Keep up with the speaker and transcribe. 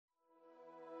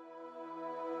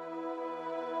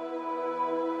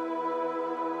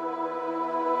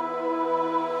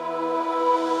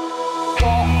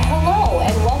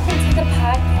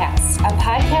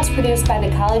podcast produced by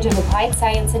the College of Applied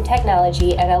Science and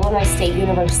Technology at Illinois State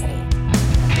University.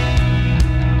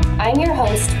 I'm your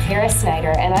host, Kara Snyder,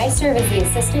 and I serve as the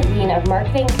Assistant Dean of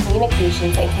Marketing,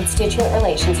 Communications, and Constituent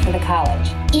Relations for the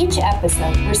college. Each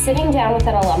episode, we're sitting down with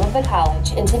an alum of the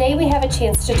college, and today we have a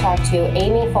chance to talk to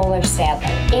Amy Fowler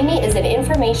Stadler. Amy is an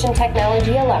information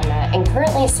technology alumna and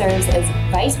currently serves as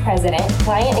Vice President,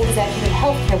 Client Executive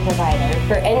Healthcare Provider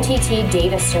for NTT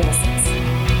Data Services.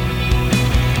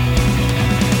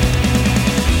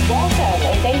 Welcome,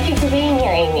 and thank you for being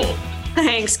here, Amy.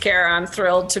 Thanks, Kara. I'm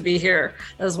thrilled to be here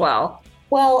as well.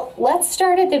 Well, let's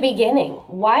start at the beginning.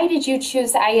 Why did you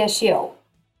choose ISU?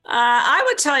 I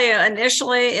would tell you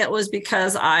initially it was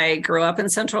because I grew up in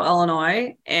Central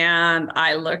Illinois and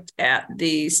I looked at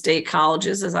the state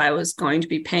colleges as I was going to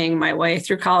be paying my way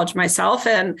through college myself.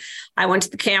 And I went to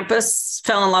the campus,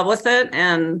 fell in love with it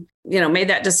and, made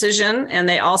that decision. And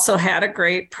they also had a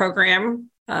great program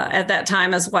at that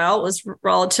time as well. It was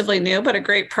relatively new, but a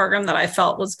great program that I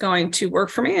felt was going to work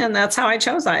for me. And that's how I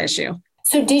chose ISU.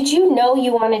 So did you know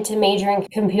you wanted to major in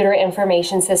computer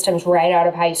information systems right out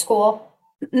of high school?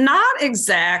 Not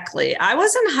exactly. I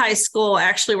was in high school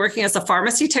actually working as a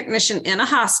pharmacy technician in a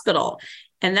hospital.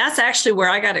 And that's actually where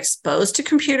I got exposed to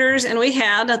computers. And we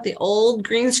had the old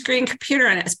green screen computer.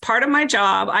 And as part of my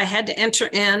job, I had to enter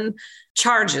in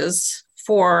charges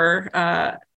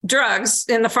for drugs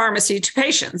in the pharmacy to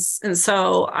patients. And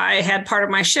so I had part of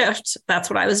my shift. That's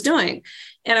what I was doing.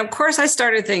 And of course, I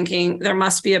started thinking there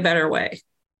must be a better way,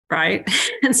 right?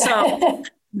 And so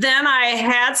then I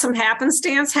had some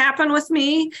happenstance happen with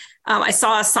me. I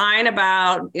saw a sign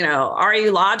about, are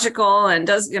you logical? And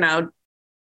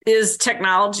is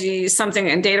technology something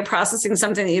and data processing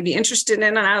something that you'd be interested in?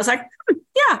 And I was like,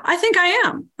 yeah, I think I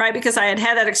am, right? Because I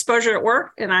had that exposure at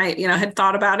work and I, had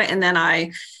thought about it. And then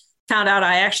I found out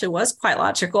I actually was quite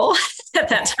logical at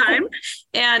that time.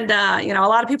 And, a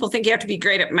lot of people think you have to be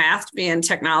great at math to be in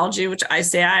technology, which I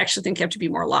say I actually think you have to be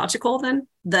more logical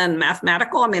than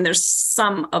mathematical. I mean, there's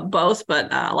some of both,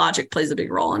 but logic plays a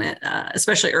big role in it,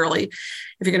 especially early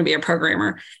if you're going to be a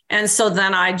programmer. And so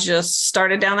then I just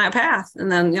started down that path and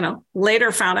then,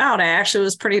 later found out I actually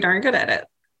was pretty darn good at it.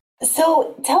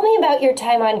 So tell me about your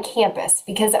time on campus,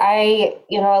 because I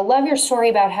love your story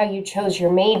about how you chose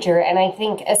your major. And I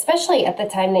think especially at the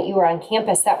time that you were on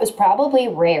campus, that was probably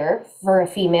rare for a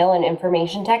female in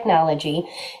information technology.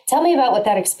 Tell me about what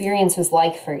that experience was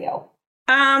like for you.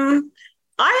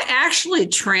 I actually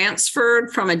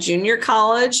transferred from a junior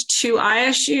college to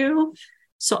ISU.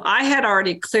 So I had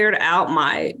already cleared out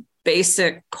my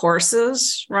basic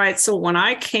courses, right? So when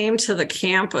I came to the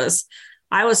campus,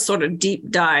 I was sort of deep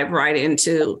dive right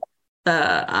into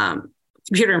the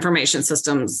computer information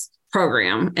systems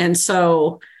program. And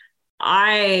so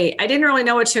I didn't really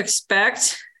know what to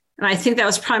expect. And I think that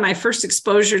was probably my first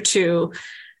exposure to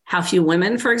how few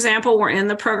women, for example, were in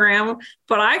the program.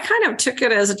 But I kind of took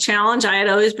it as a challenge. I had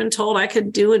always been told I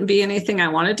could do and be anything I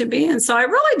wanted to be. And so I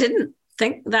really didn't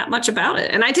think that much about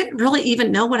it. And I didn't really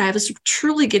even know what I was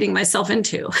truly getting myself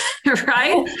into,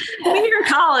 right? When you're in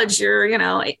college, you're,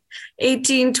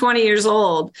 18, 20 years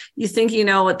old. You think you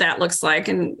know what that looks like.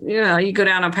 And, you go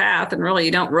down a path and really,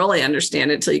 you don't really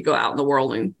understand it until you go out in the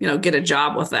world and, get a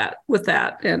job with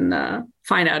that and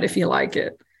find out if you like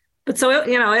it. But so,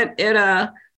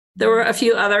 there were a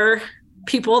few other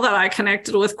people that I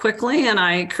connected with quickly, and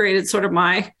I created sort of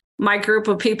my group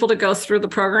of people to go through the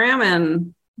program,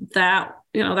 and that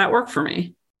worked for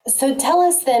me. So tell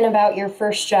us then about your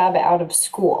first job out of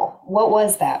school. What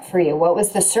was that for you? What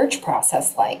was the search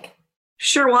process like?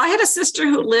 Sure. Well, I had a sister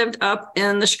who lived up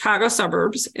in the Chicago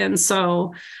suburbs, and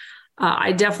so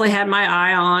I definitely had my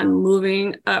eye on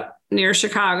moving up near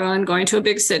Chicago and going to a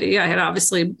big city. I had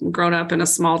obviously grown up in a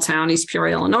small town, East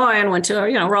Peoria, Illinois, and went to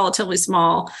a relatively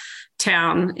small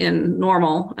town in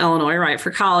Normal, Illinois, right,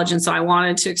 for college. And so I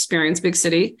wanted to experience big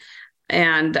city.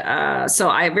 And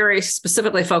so I very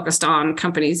specifically focused on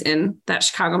companies in that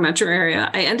Chicago metro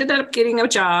area. I ended up getting a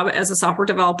job as a software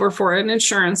developer for an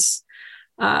insurance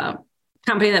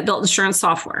company that built insurance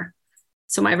software.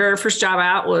 So my very first job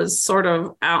out was sort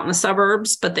of out in the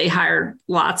suburbs, but they hired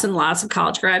lots and lots of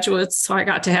college graduates. So I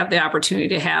got to have the opportunity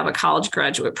to have a college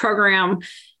graduate program,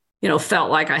 felt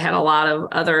like I had a lot of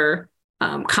other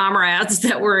comrades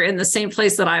that were in the same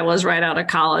place that I was right out of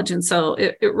college. And so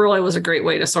it really was a great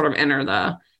way to sort of enter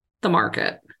the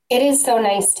market. It is so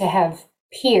nice to have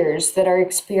peers that are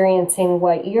experiencing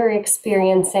what you're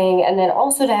experiencing, and then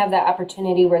also to have that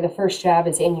opportunity where the first job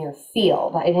is in your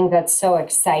field. I think that's so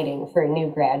exciting for a new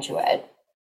graduate.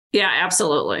 Yeah,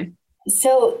 absolutely.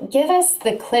 So give us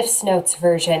the Cliff's Notes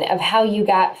version of how you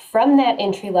got from that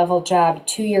entry-level job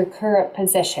to your current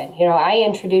position. I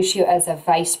introduce you as a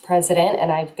vice president,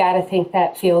 and I've got to think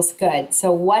that feels good.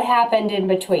 So what happened in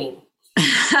between?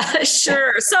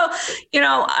 Sure. So,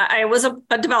 I was a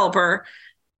developer.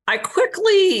 I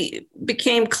quickly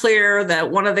became clear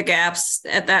that one of the gaps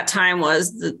at that time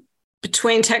was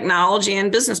between technology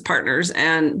and business partners,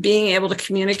 and being able to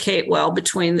communicate well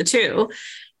between the two,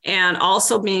 and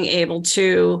also being able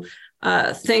to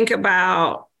think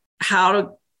about how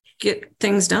to get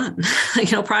things done,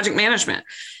 project management.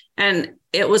 And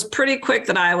it was pretty quick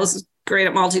that I was great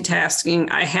at multitasking.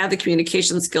 I had the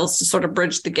communication skills to sort of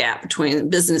bridge the gap between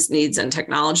business needs and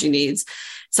technology needs.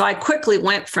 So I quickly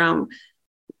went from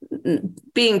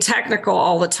being technical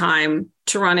all the time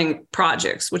to running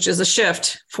projects, which is a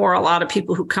shift for a lot of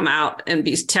people who come out and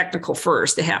be technical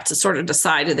first. They have to sort of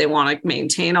decide if they want to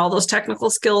maintain all those technical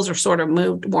skills or sort of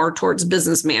move more towards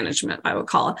business management, I would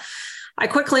call it. I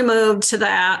quickly moved to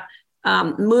that,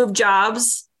 moved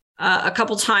jobs a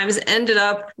couple times, ended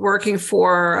up working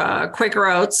for Quaker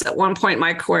Oats at one point in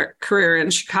my career in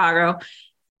Chicago,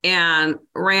 and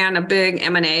ran a big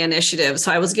M&A initiative.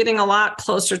 So I was getting a lot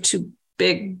closer to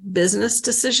big business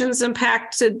decisions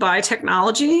impacted by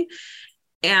technology.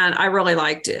 And I really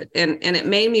liked it. And it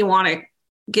made me want to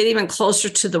get even closer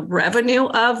to the revenue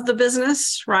of the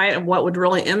business, right? And what would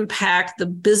really impact the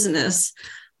business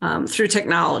through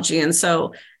technology. And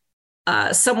so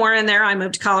somewhere in there, I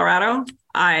moved to Colorado.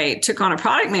 I took on a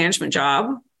product management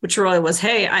job, which really was,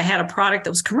 hey, I had a product that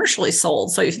was commercially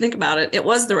sold. So if you think about it, it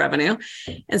was the revenue.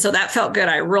 And so that felt good.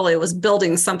 I really was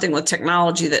building something with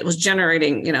technology that was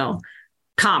generating,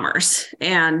 commerce.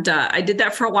 And I did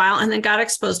that for a while, and then got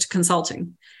exposed to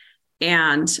consulting.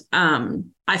 And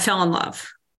I fell in love.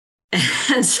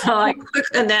 And so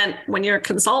and then when you're a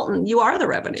consultant, you are the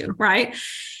revenue, right?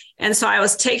 And so I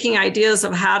was taking ideas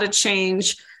of how to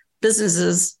change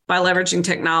businesses by leveraging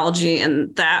technology.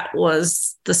 And that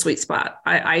was the sweet spot.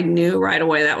 I knew right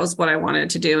away that was what I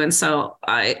wanted to do. And so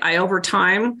I over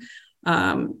time,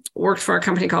 worked for a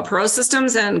company called Pro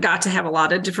Systems and got to have a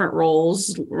lot of different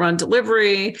roles, run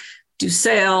delivery, do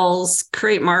sales,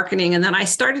 create marketing. And then I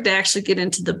started to actually get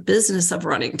into the business of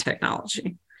running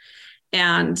technology.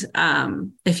 And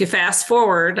if you fast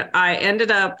forward, I ended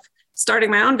up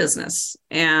starting my own business.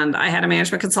 And I had a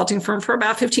management consulting firm for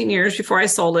about 15 years before I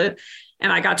sold it.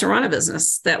 And I got to run a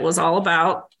business that was all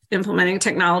about implementing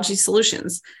technology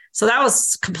solutions. So that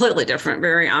was completely different,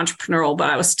 very entrepreneurial, but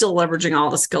I was still leveraging all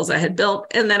the skills I had built.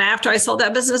 And then after I sold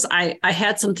that business, I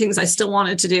had some things I still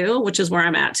wanted to do, which is where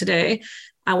I'm at today.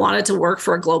 I wanted to work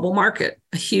for a global market,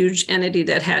 a huge entity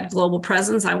that had global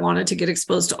presence. I wanted to get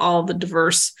exposed to all the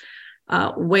diverse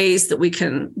ways that we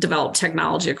can develop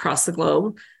technology across the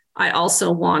globe. I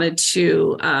also wanted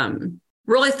to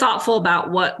really thoughtful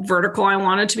about what vertical I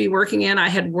wanted to be working in. I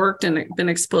had worked and been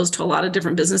exposed to a lot of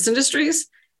different business industries.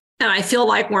 And I feel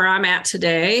like where I'm at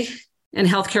today in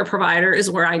healthcare provider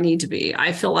is where I need to be.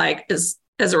 I feel like as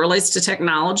it relates to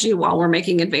technology, while we're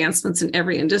making advancements in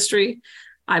every industry,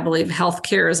 I believe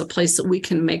healthcare is a place that we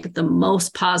can make the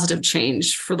most positive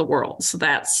change for the world. So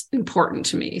that's important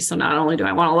to me. So not only do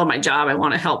I want to love my job, I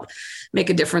want to help make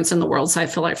a difference in the world. So I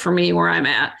feel like for me, where I'm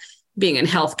at, being in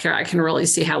healthcare, I can really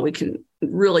see how we can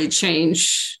really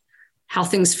change how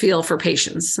things feel for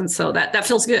patients. And so that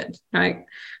feels good, right?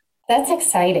 That's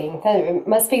exciting. That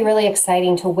must be really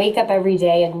exciting to wake up every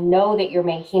day and know that you're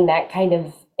making that kind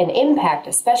of an impact,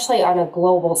 especially on a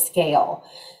global scale.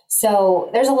 So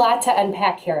there's a lot to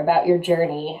unpack here about your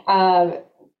journey.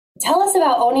 Tell us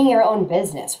about owning your own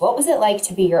business. What was it like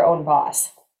to be your own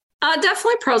boss?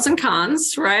 Definitely pros and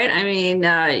cons, right? I mean,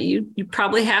 you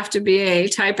probably have to be a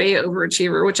type A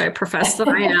overachiever, which I profess that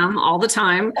I am all the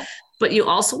time, but you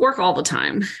also work all the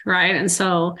time, right?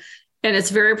 And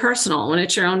it's very personal. When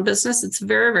it's your own business, it's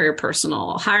very, very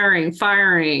personal. Hiring,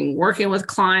 firing, working with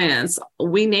clients.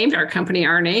 We named our company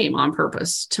our name on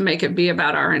purpose to make it be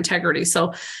about our integrity.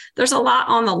 So there's a lot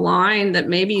on the line that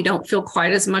maybe you don't feel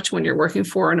quite as much when you're working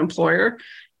for an employer.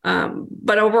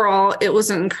 But overall, it was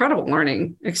an incredible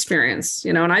learning experience,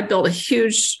 and I built a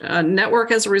huge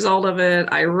network as a result of it.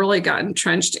 I really got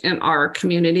entrenched in our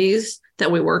communities that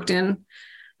we worked in.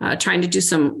 Trying to do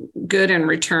some good in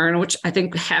return, which I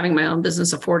think having my own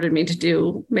business afforded me to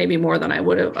do maybe more than I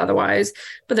would have otherwise.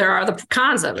 But there are the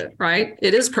cons of it, right?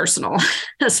 It is personal.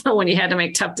 So when you had to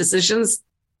make tough decisions,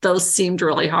 those seemed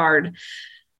really hard.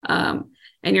 And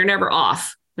you're never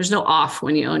off. There's no off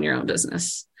when you own your own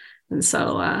business. And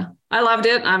so I loved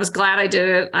it. I was glad I did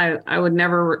it. I would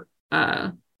never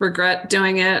regret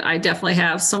doing it. I definitely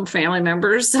have some family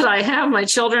members that I have, my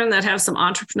children that have some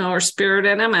entrepreneur spirit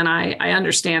in them, and I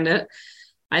understand it.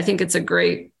 I think it's a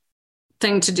great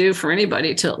thing to do for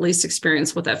anybody to at least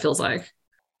experience what that feels like.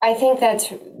 I think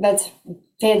that's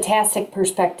fantastic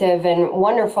perspective and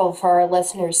wonderful for our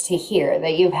listeners to hear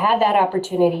that you've had that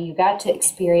opportunity, you got to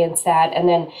experience that. And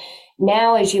then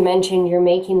now, as you mentioned, you're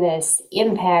making this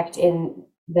impact in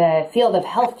the field of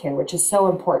healthcare, which is so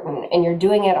important, and you're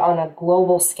doing it on a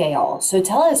global scale. So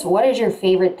tell us, what is your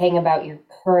favorite thing about your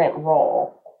current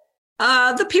role?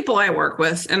 The people I work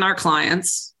with and our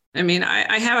clients. I mean,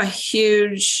 I have a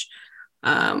huge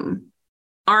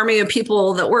army of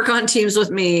people that work on teams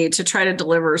with me to try to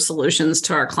deliver solutions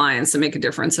to our clients and make a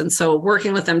difference. And so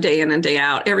working with them day in and day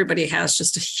out, everybody has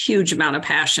just a huge amount of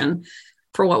passion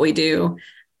for what we do.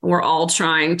 We're all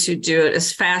trying to do it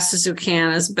as fast as we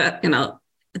can,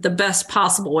 the best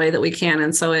possible way that we can.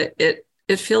 And so it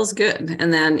feels good.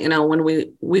 And then, when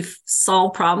we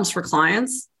solve problems for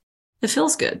clients, it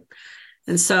feels good.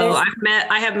 And so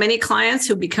I have many clients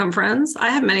who become friends. I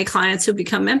have many clients who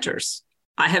become mentors.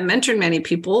 I have mentored many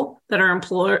people that are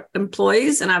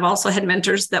employees, and I've also had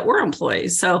mentors that were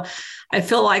employees. So I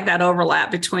feel like that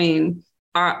overlap between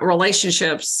our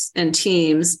relationships and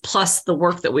teams plus the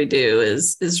work that we do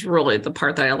is really the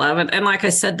part that I love. And like I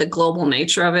said, the global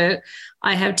nature of it.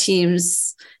 I have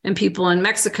teams and people in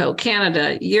Mexico,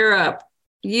 Canada, Europe,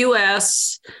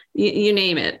 US, you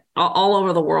name it, all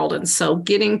over the world. And so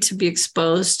getting to be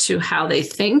exposed to how they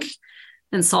think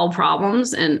and solve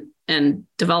problems and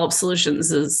develop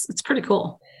solutions it's pretty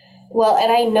cool. Well,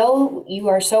 and I know you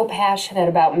are so passionate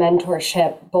about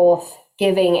mentorship, both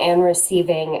giving and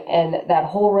receiving, and that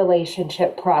whole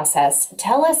relationship process.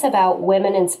 Tell us about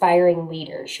Women Inspiring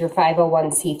Leaders, your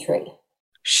 501c3.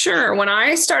 Sure. When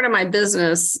I started my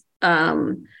business,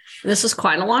 this was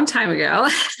quite a long time ago.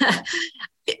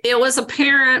 It was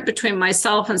apparent between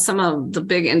myself and some of the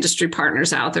big industry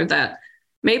partners out there that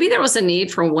maybe there was a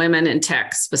need for women in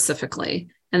tech specifically,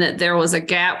 and that there was a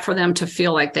gap for them to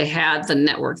feel like they had the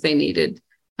network they needed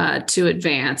to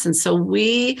advance. And so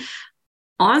we,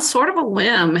 on sort of a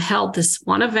whim, held this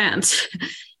one event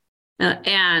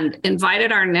and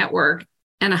invited our network,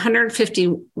 and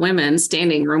 150 women,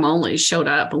 standing room only, showed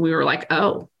up. And we were like,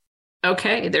 oh,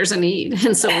 okay, there's a need.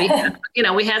 And so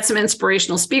we had some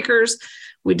inspirational speakers.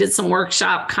 We did some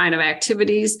workshop kind of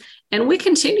activities, and we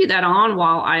continued that on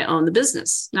while I owned the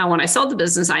business. Now, when I sold the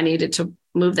business, I needed to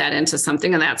move that into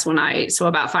something. And that's when so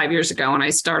about 5 years ago, when I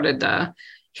started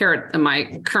here at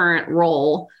my current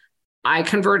role, I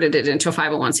converted it into a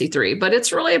 501c3, but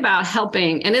it's really about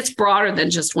helping, and it's broader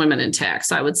than just women in tech.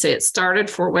 So I would say it started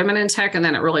for women in tech, and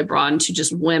then it really broadened to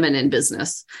just women in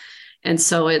business. And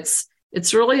so it's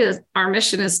really our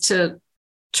mission is to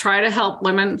try to help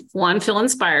women, one, feel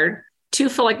inspired, two,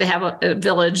 feel like they have a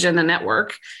village and a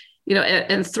network,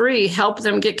 and three, help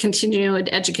them get continued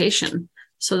education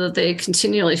so that they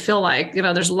continually feel like,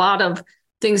 there's a lot of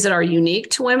things that are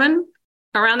unique to women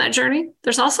around that journey.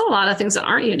 There's also a lot of things that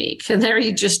aren't unique, and they're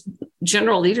just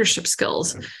general leadership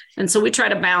skills. And so we try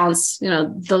to balance,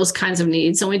 those kinds of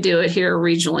needs. And we do it here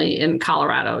regionally in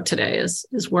Colorado today is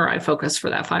where I focus for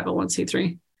that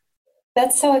 501c3.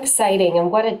 That's so exciting.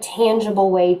 And what a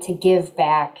tangible way to give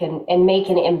back and make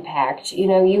an impact.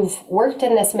 You've worked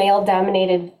in this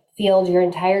male-dominated field your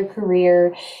entire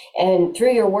career, and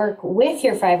through your work with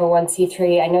your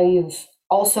 501c3, I know you've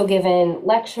also given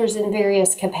lectures in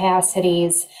various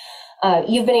capacities.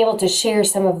 You've been able to share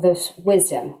some of this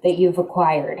wisdom that you've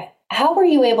acquired. How were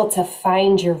you able to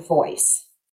find your voice?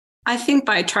 I think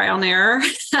by trial and error.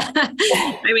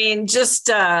 I mean,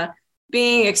 just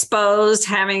being exposed,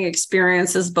 having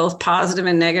experiences, both positive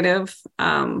and negative,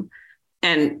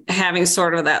 and having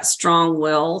sort of that strong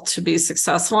will to be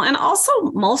successful, and also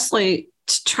mostly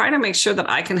to try to make sure that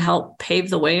I can help pave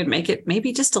the way and make it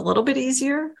maybe just a little bit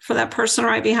easier for that person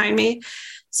right behind me.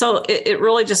 So it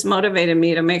really just motivated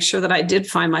me to make sure that I did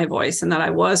find my voice and that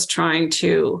I was trying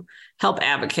to help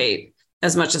advocate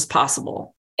as much as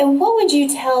possible. And what would you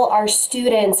tell our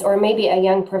students or maybe a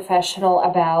young professional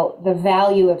about the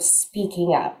value of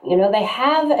speaking up? They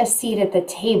have a seat at the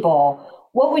table.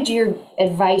 What would your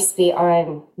advice be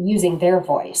on using their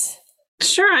voice?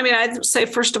 Sure. I mean, I'd say,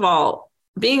 first of all,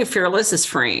 being fearless is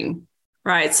freeing,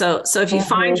 right? So if you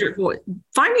find your voice,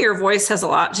 finding your voice has a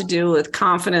lot to do with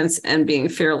confidence and being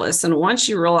fearless. And once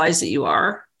you realize that you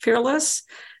are fearless,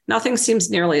 nothing seems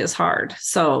nearly as hard.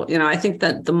 So, I think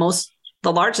that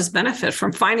the largest benefit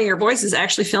from finding your voice is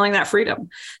actually feeling that freedom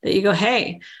that you go,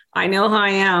 hey, I know who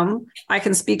I am. I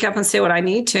can speak up and say what I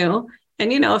need to.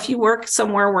 And, if you work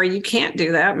somewhere where you can't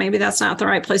do that, maybe that's not the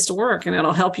right place to work, and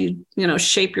it'll help you,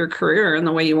 shape your career in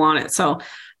the way you want it. So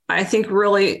I think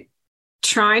really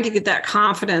trying to get that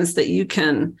confidence that you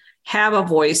can have a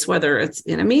voice, whether it's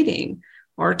in a meeting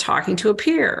or talking to a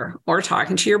peer or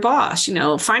talking to your boss,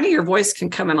 finding your voice can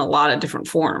come in a lot of different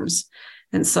forms.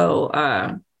 And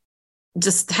so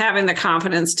just having the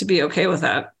confidence to be okay with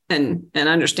that and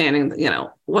understanding,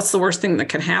 what's the worst thing that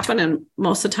can happen. And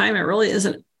most of the time it really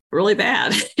isn't really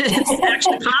bad. It's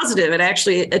actually positive.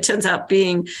 It turns out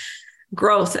being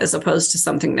growth as opposed to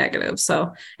something negative.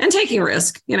 So, and taking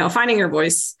risk, finding your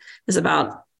voice is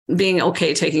about being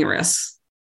okay taking risks.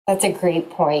 That's a great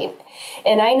point.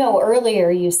 And I know earlier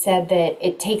you said that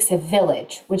it takes a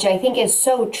village, which I think is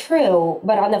so true.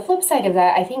 But on the flip side of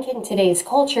that, I think in today's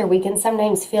culture, we can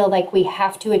sometimes feel like we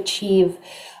have to achieve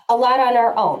a lot on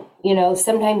our own.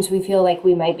 Sometimes we feel like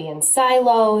we might be in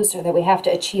silos or that we have to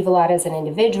achieve a lot as an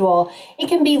individual. It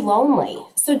can be lonely.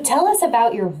 So tell us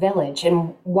about your village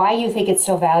and why you think it's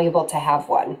so valuable to have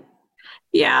one.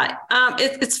 Yeah,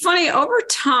 it's funny. Over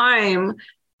time,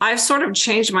 I've sort of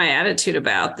changed my attitude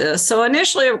about this. So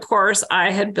initially, of course,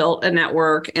 I had built a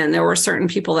network and there were certain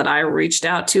people that I reached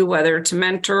out to, whether to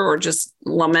mentor or just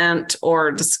lament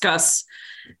or discuss,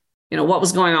 what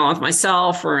was going on with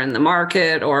myself or in the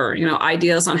market or,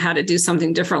 ideas on how to do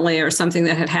something differently or something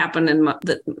that had happened in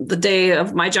the day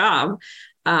of my job.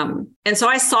 And so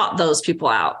I sought those people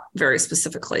out very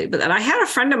specifically. But then I had a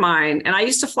friend of mine, and I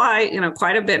used to fly,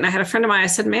 quite a bit. And I had a friend of mine, I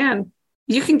said, man,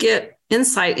 you can get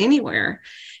insight anywhere.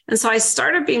 And so I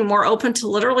started being more open to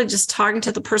literally just talking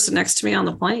to the person next to me on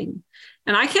the plane.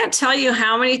 And I can't tell you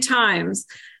how many times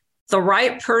the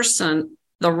right person,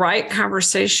 the right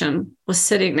conversation was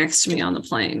sitting next to me on the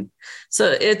plane.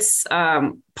 So it's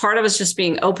part of it's just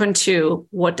being open to,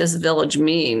 what does village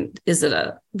mean? Is it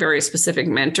a very specific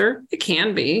mentor? It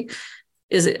can be.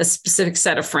 Is it a specific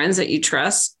set of friends that you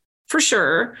trust? For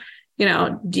sure.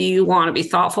 Do you want to be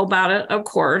thoughtful about it? Of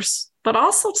course. But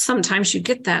also sometimes you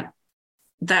get that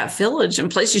village in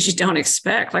places you don't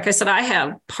expect. Like I said, I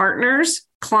have partners,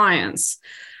 clients,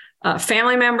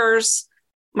 family members,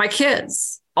 my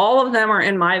kids. All of them are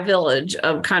in my village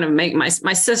of kind of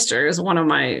my sister is one of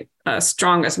my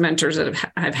strongest mentors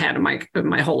that I've had in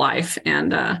my whole life.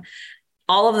 And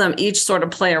all of them each sort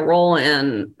of play a role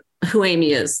in who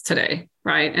Amy is today,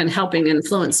 right? And helping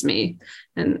influence me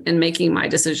and making my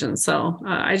decisions. So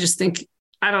I just think,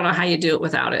 I don't know how you do it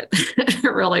without it,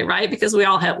 really, right? Because we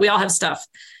all have stuff.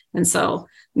 And so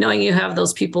knowing you have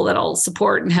those people that'll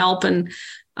support and help. And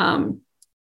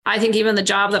I think even the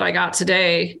job that I got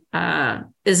today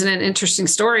isn't an interesting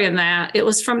story in that it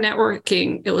was from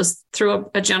networking. It was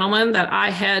through a gentleman that I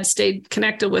had stayed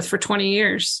connected with for 20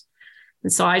 years.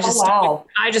 And so I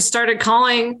just started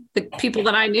calling the people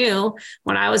that I knew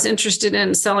when I was interested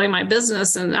in selling my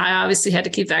business. And I obviously had to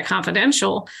keep that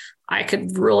confidential. I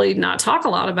could really not talk a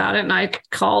lot about it. And I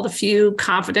called a few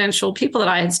confidential people that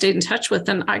I had stayed in touch with,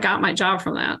 and I got my job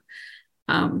from that.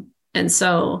 And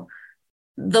so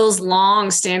those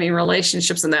long-standing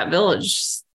relationships in that village,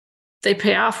 they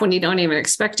pay off when you don't even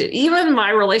expect it. Even my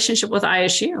relationship with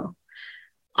ISU.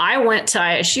 I went to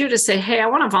ISU to say, hey, I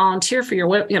want to volunteer for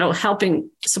your, helping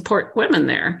support women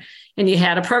there. And you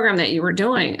had a program that you were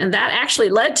doing. And that actually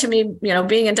led to me,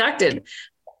 being inducted.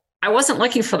 I wasn't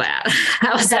looking for that.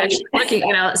 I was actually looking,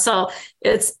 so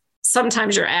it's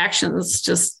sometimes your actions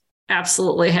just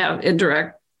absolutely have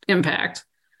indirect impact.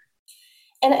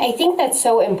 And I think that's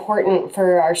so important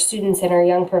for our students and our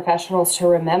young professionals to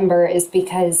remember is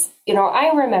because,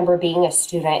 I remember being a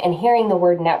student and hearing the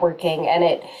word networking, and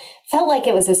it felt like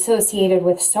it was associated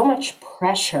with so much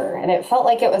pressure, and it felt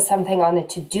like it was something on the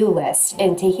to-do list.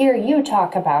 And to hear you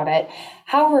talk about it,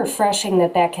 how refreshing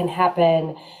that can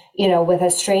happen, with a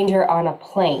stranger on a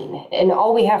plane. And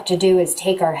all we have to do is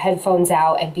take our headphones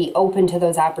out and be open to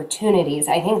those opportunities.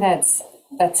 I think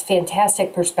that's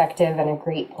fantastic perspective and a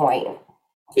great point.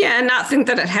 Yeah, and not think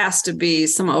that it has to be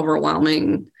some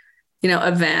overwhelming,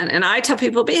 event. And I tell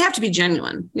people, but you have to be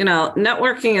genuine.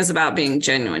 Networking is about being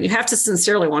genuine. You have to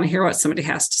sincerely want to hear what somebody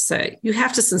has to say. You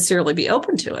have to sincerely be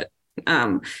open to it.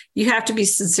 You have to be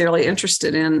sincerely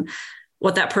interested in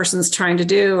what that person's trying to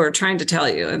do or trying to tell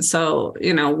you. And so,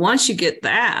 once you get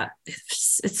that,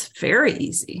 it's very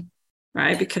easy,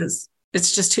 right? Because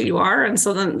it's just who you are. And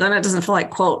so then it doesn't feel like,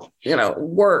 quote,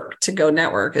 work to go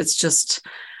network. It's just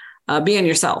being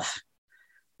yourself.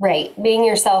 Right. Being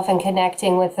yourself and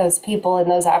connecting with those people and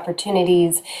those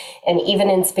opportunities, and even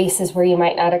in spaces where you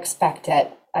might not expect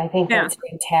it. I think that's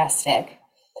fantastic.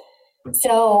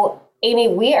 So Amy,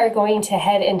 we are going to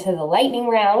head into the lightning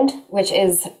round, which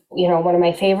is, one of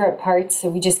my favorite parts. So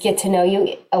we just get to know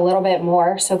you a little bit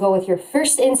more. So go with your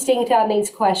first instinct on these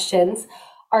questions.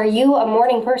 Are you a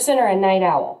morning person or a night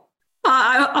owl?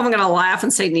 I'm going to laugh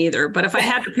and say neither, but if I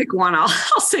had to pick one, I'll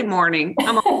say morning.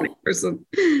 I'm a morning person.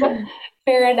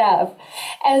 Fair enough.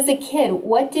 As a kid,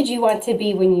 what did you want to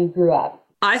be when you grew up?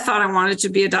 I thought I wanted to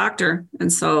be a doctor.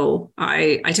 And so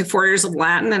I took 4 years of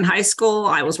Latin in high school.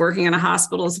 I was working in a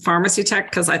hospital as a pharmacy tech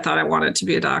because I thought I wanted to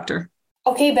be a doctor.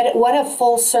 Okay, but what a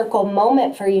full circle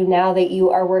moment for you now that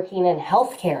you are working in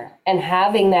healthcare and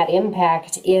having that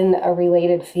impact in a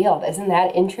related field. Isn't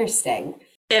that interesting?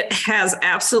 It has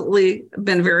absolutely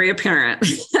been very apparent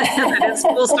that it's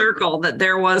full circle, that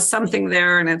there was something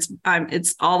there, and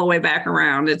it's all the way back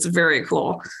around. It's very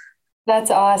cool.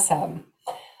 That's awesome.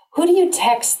 Who do you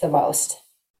text the most?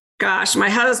 Gosh, my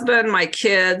husband, my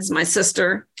kids, my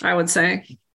sister, I would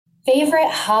say. Favorite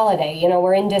holiday?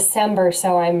 We're in December,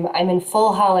 so I'm in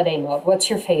full holiday mode. What's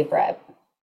your favorite?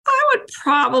 I would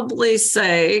probably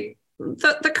say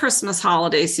the Christmas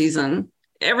holiday season.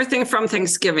 Everything from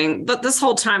Thanksgiving, but this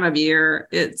whole time of year,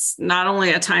 it's not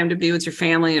only a time to be with your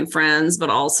family and friends,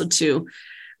 but also to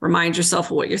remind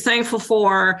yourself of what you're thankful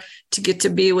for, to get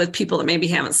to be with people that maybe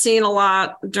haven't seen a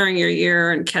lot during your year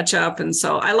and catch up. And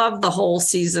so I love the whole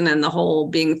season and the whole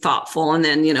being thoughtful. And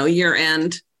then, year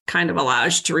end kind of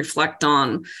allows you to reflect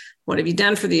on what have you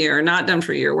done for the year or not done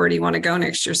for the year? Where do you want to go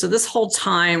next year? So this whole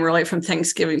time, really from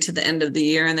Thanksgiving to the end of the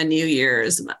year and the New Year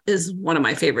is one of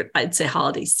my favorite, I'd say,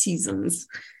 holiday seasons.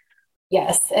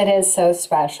 Yes, it is so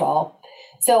special.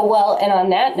 So, well, and on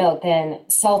that note, then,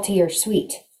 salty or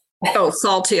sweet? Oh,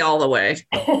 salty all the way.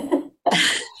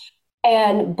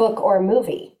 And book or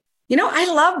movie?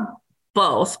 I love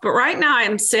both, but right now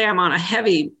I'm on a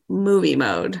heavy movie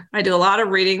mode. I do a lot of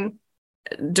reading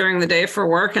during the day for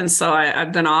work. And so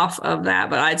I've been off of that.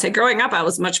 But I'd say growing up, I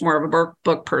was much more of a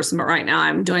book person. But right now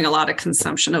I'm doing a lot of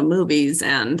consumption of movies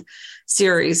and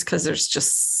series because there's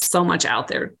just so much out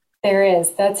there. There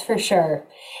is, that's for sure.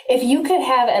 If you could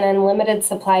have an unlimited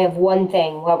supply of one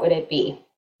thing, what would it be?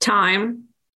 Time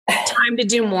to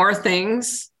do more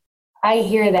things. I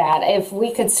hear that. If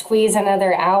we could squeeze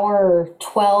another hour or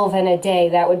 12 in a day,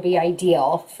 that would be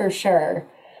ideal for sure.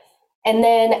 And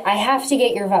then I have to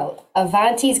get your vote.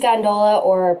 Avanti's Gondola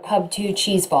or Pub 2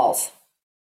 cheese balls?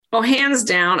 Well, hands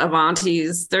down,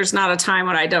 Avanti's. There's not a time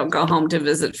when I don't go home to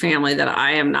visit family that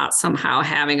I am not somehow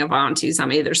having Avanti's.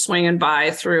 I'm either swinging by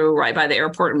through right by the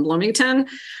airport in Bloomington,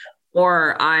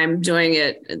 or I'm doing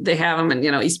it. They have them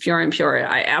in, East Peoria and Peoria.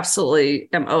 I absolutely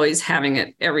am always having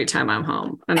it every time I'm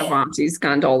home. An Avanti's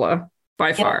Gondola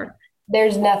by far.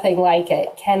 There's nothing like it.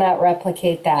 Cannot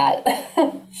replicate that.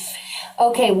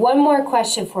 Okay, one more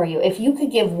question for you. If you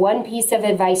could give one piece of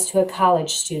advice to a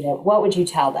college student, what would you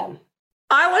tell them?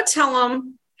 I would tell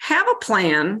them, have a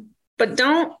plan, but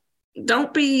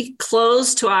don't be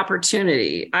closed to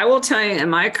opportunity. I will tell you,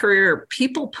 in my career,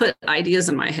 people put ideas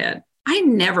in my head. I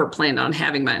never planned on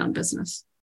having my own business.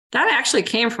 That actually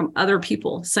came from other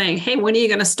people saying, hey, when are you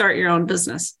going to start your own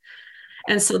business?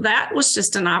 And so that was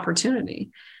just an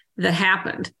opportunity that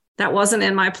happened. That wasn't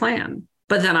in my plan.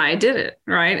 But then I did it,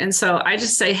 right? And so I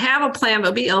just say, have a plan,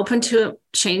 but be open to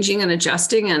changing and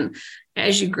adjusting. And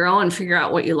as you grow and figure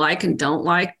out what you like and don't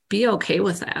like, be okay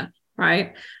with that,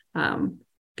 right?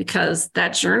 Because that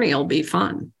journey will be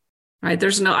fun, right?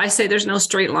 There's no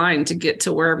straight line to get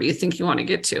to wherever you think you want to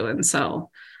get to. And so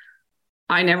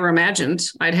I never imagined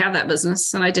I'd have that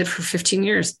business, and I did for 15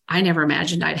 years. I never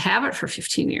imagined I'd have it for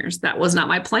 15 years. That was not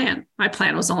my plan. My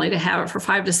plan was only to have it for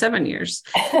 5 to 7 years.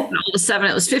 And all of a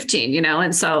sudden it was 15,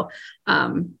 and so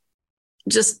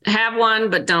just have one,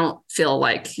 but don't feel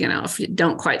like, if you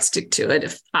don't quite stick to it,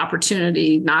 if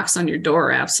opportunity knocks on your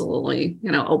door, absolutely,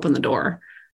 open the door.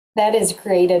 That is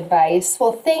great advice.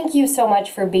 Well, thank you so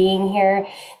much for being here.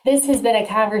 This has been a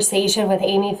conversation with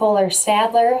Amy Fowler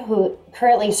Stadler, who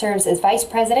currently serves as Vice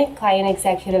President, Client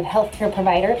Executive Healthcare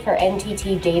Provider for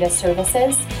NTT Data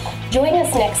Services. Join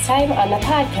us next time on the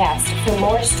podcast for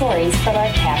more stories from our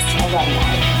past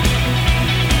alumni.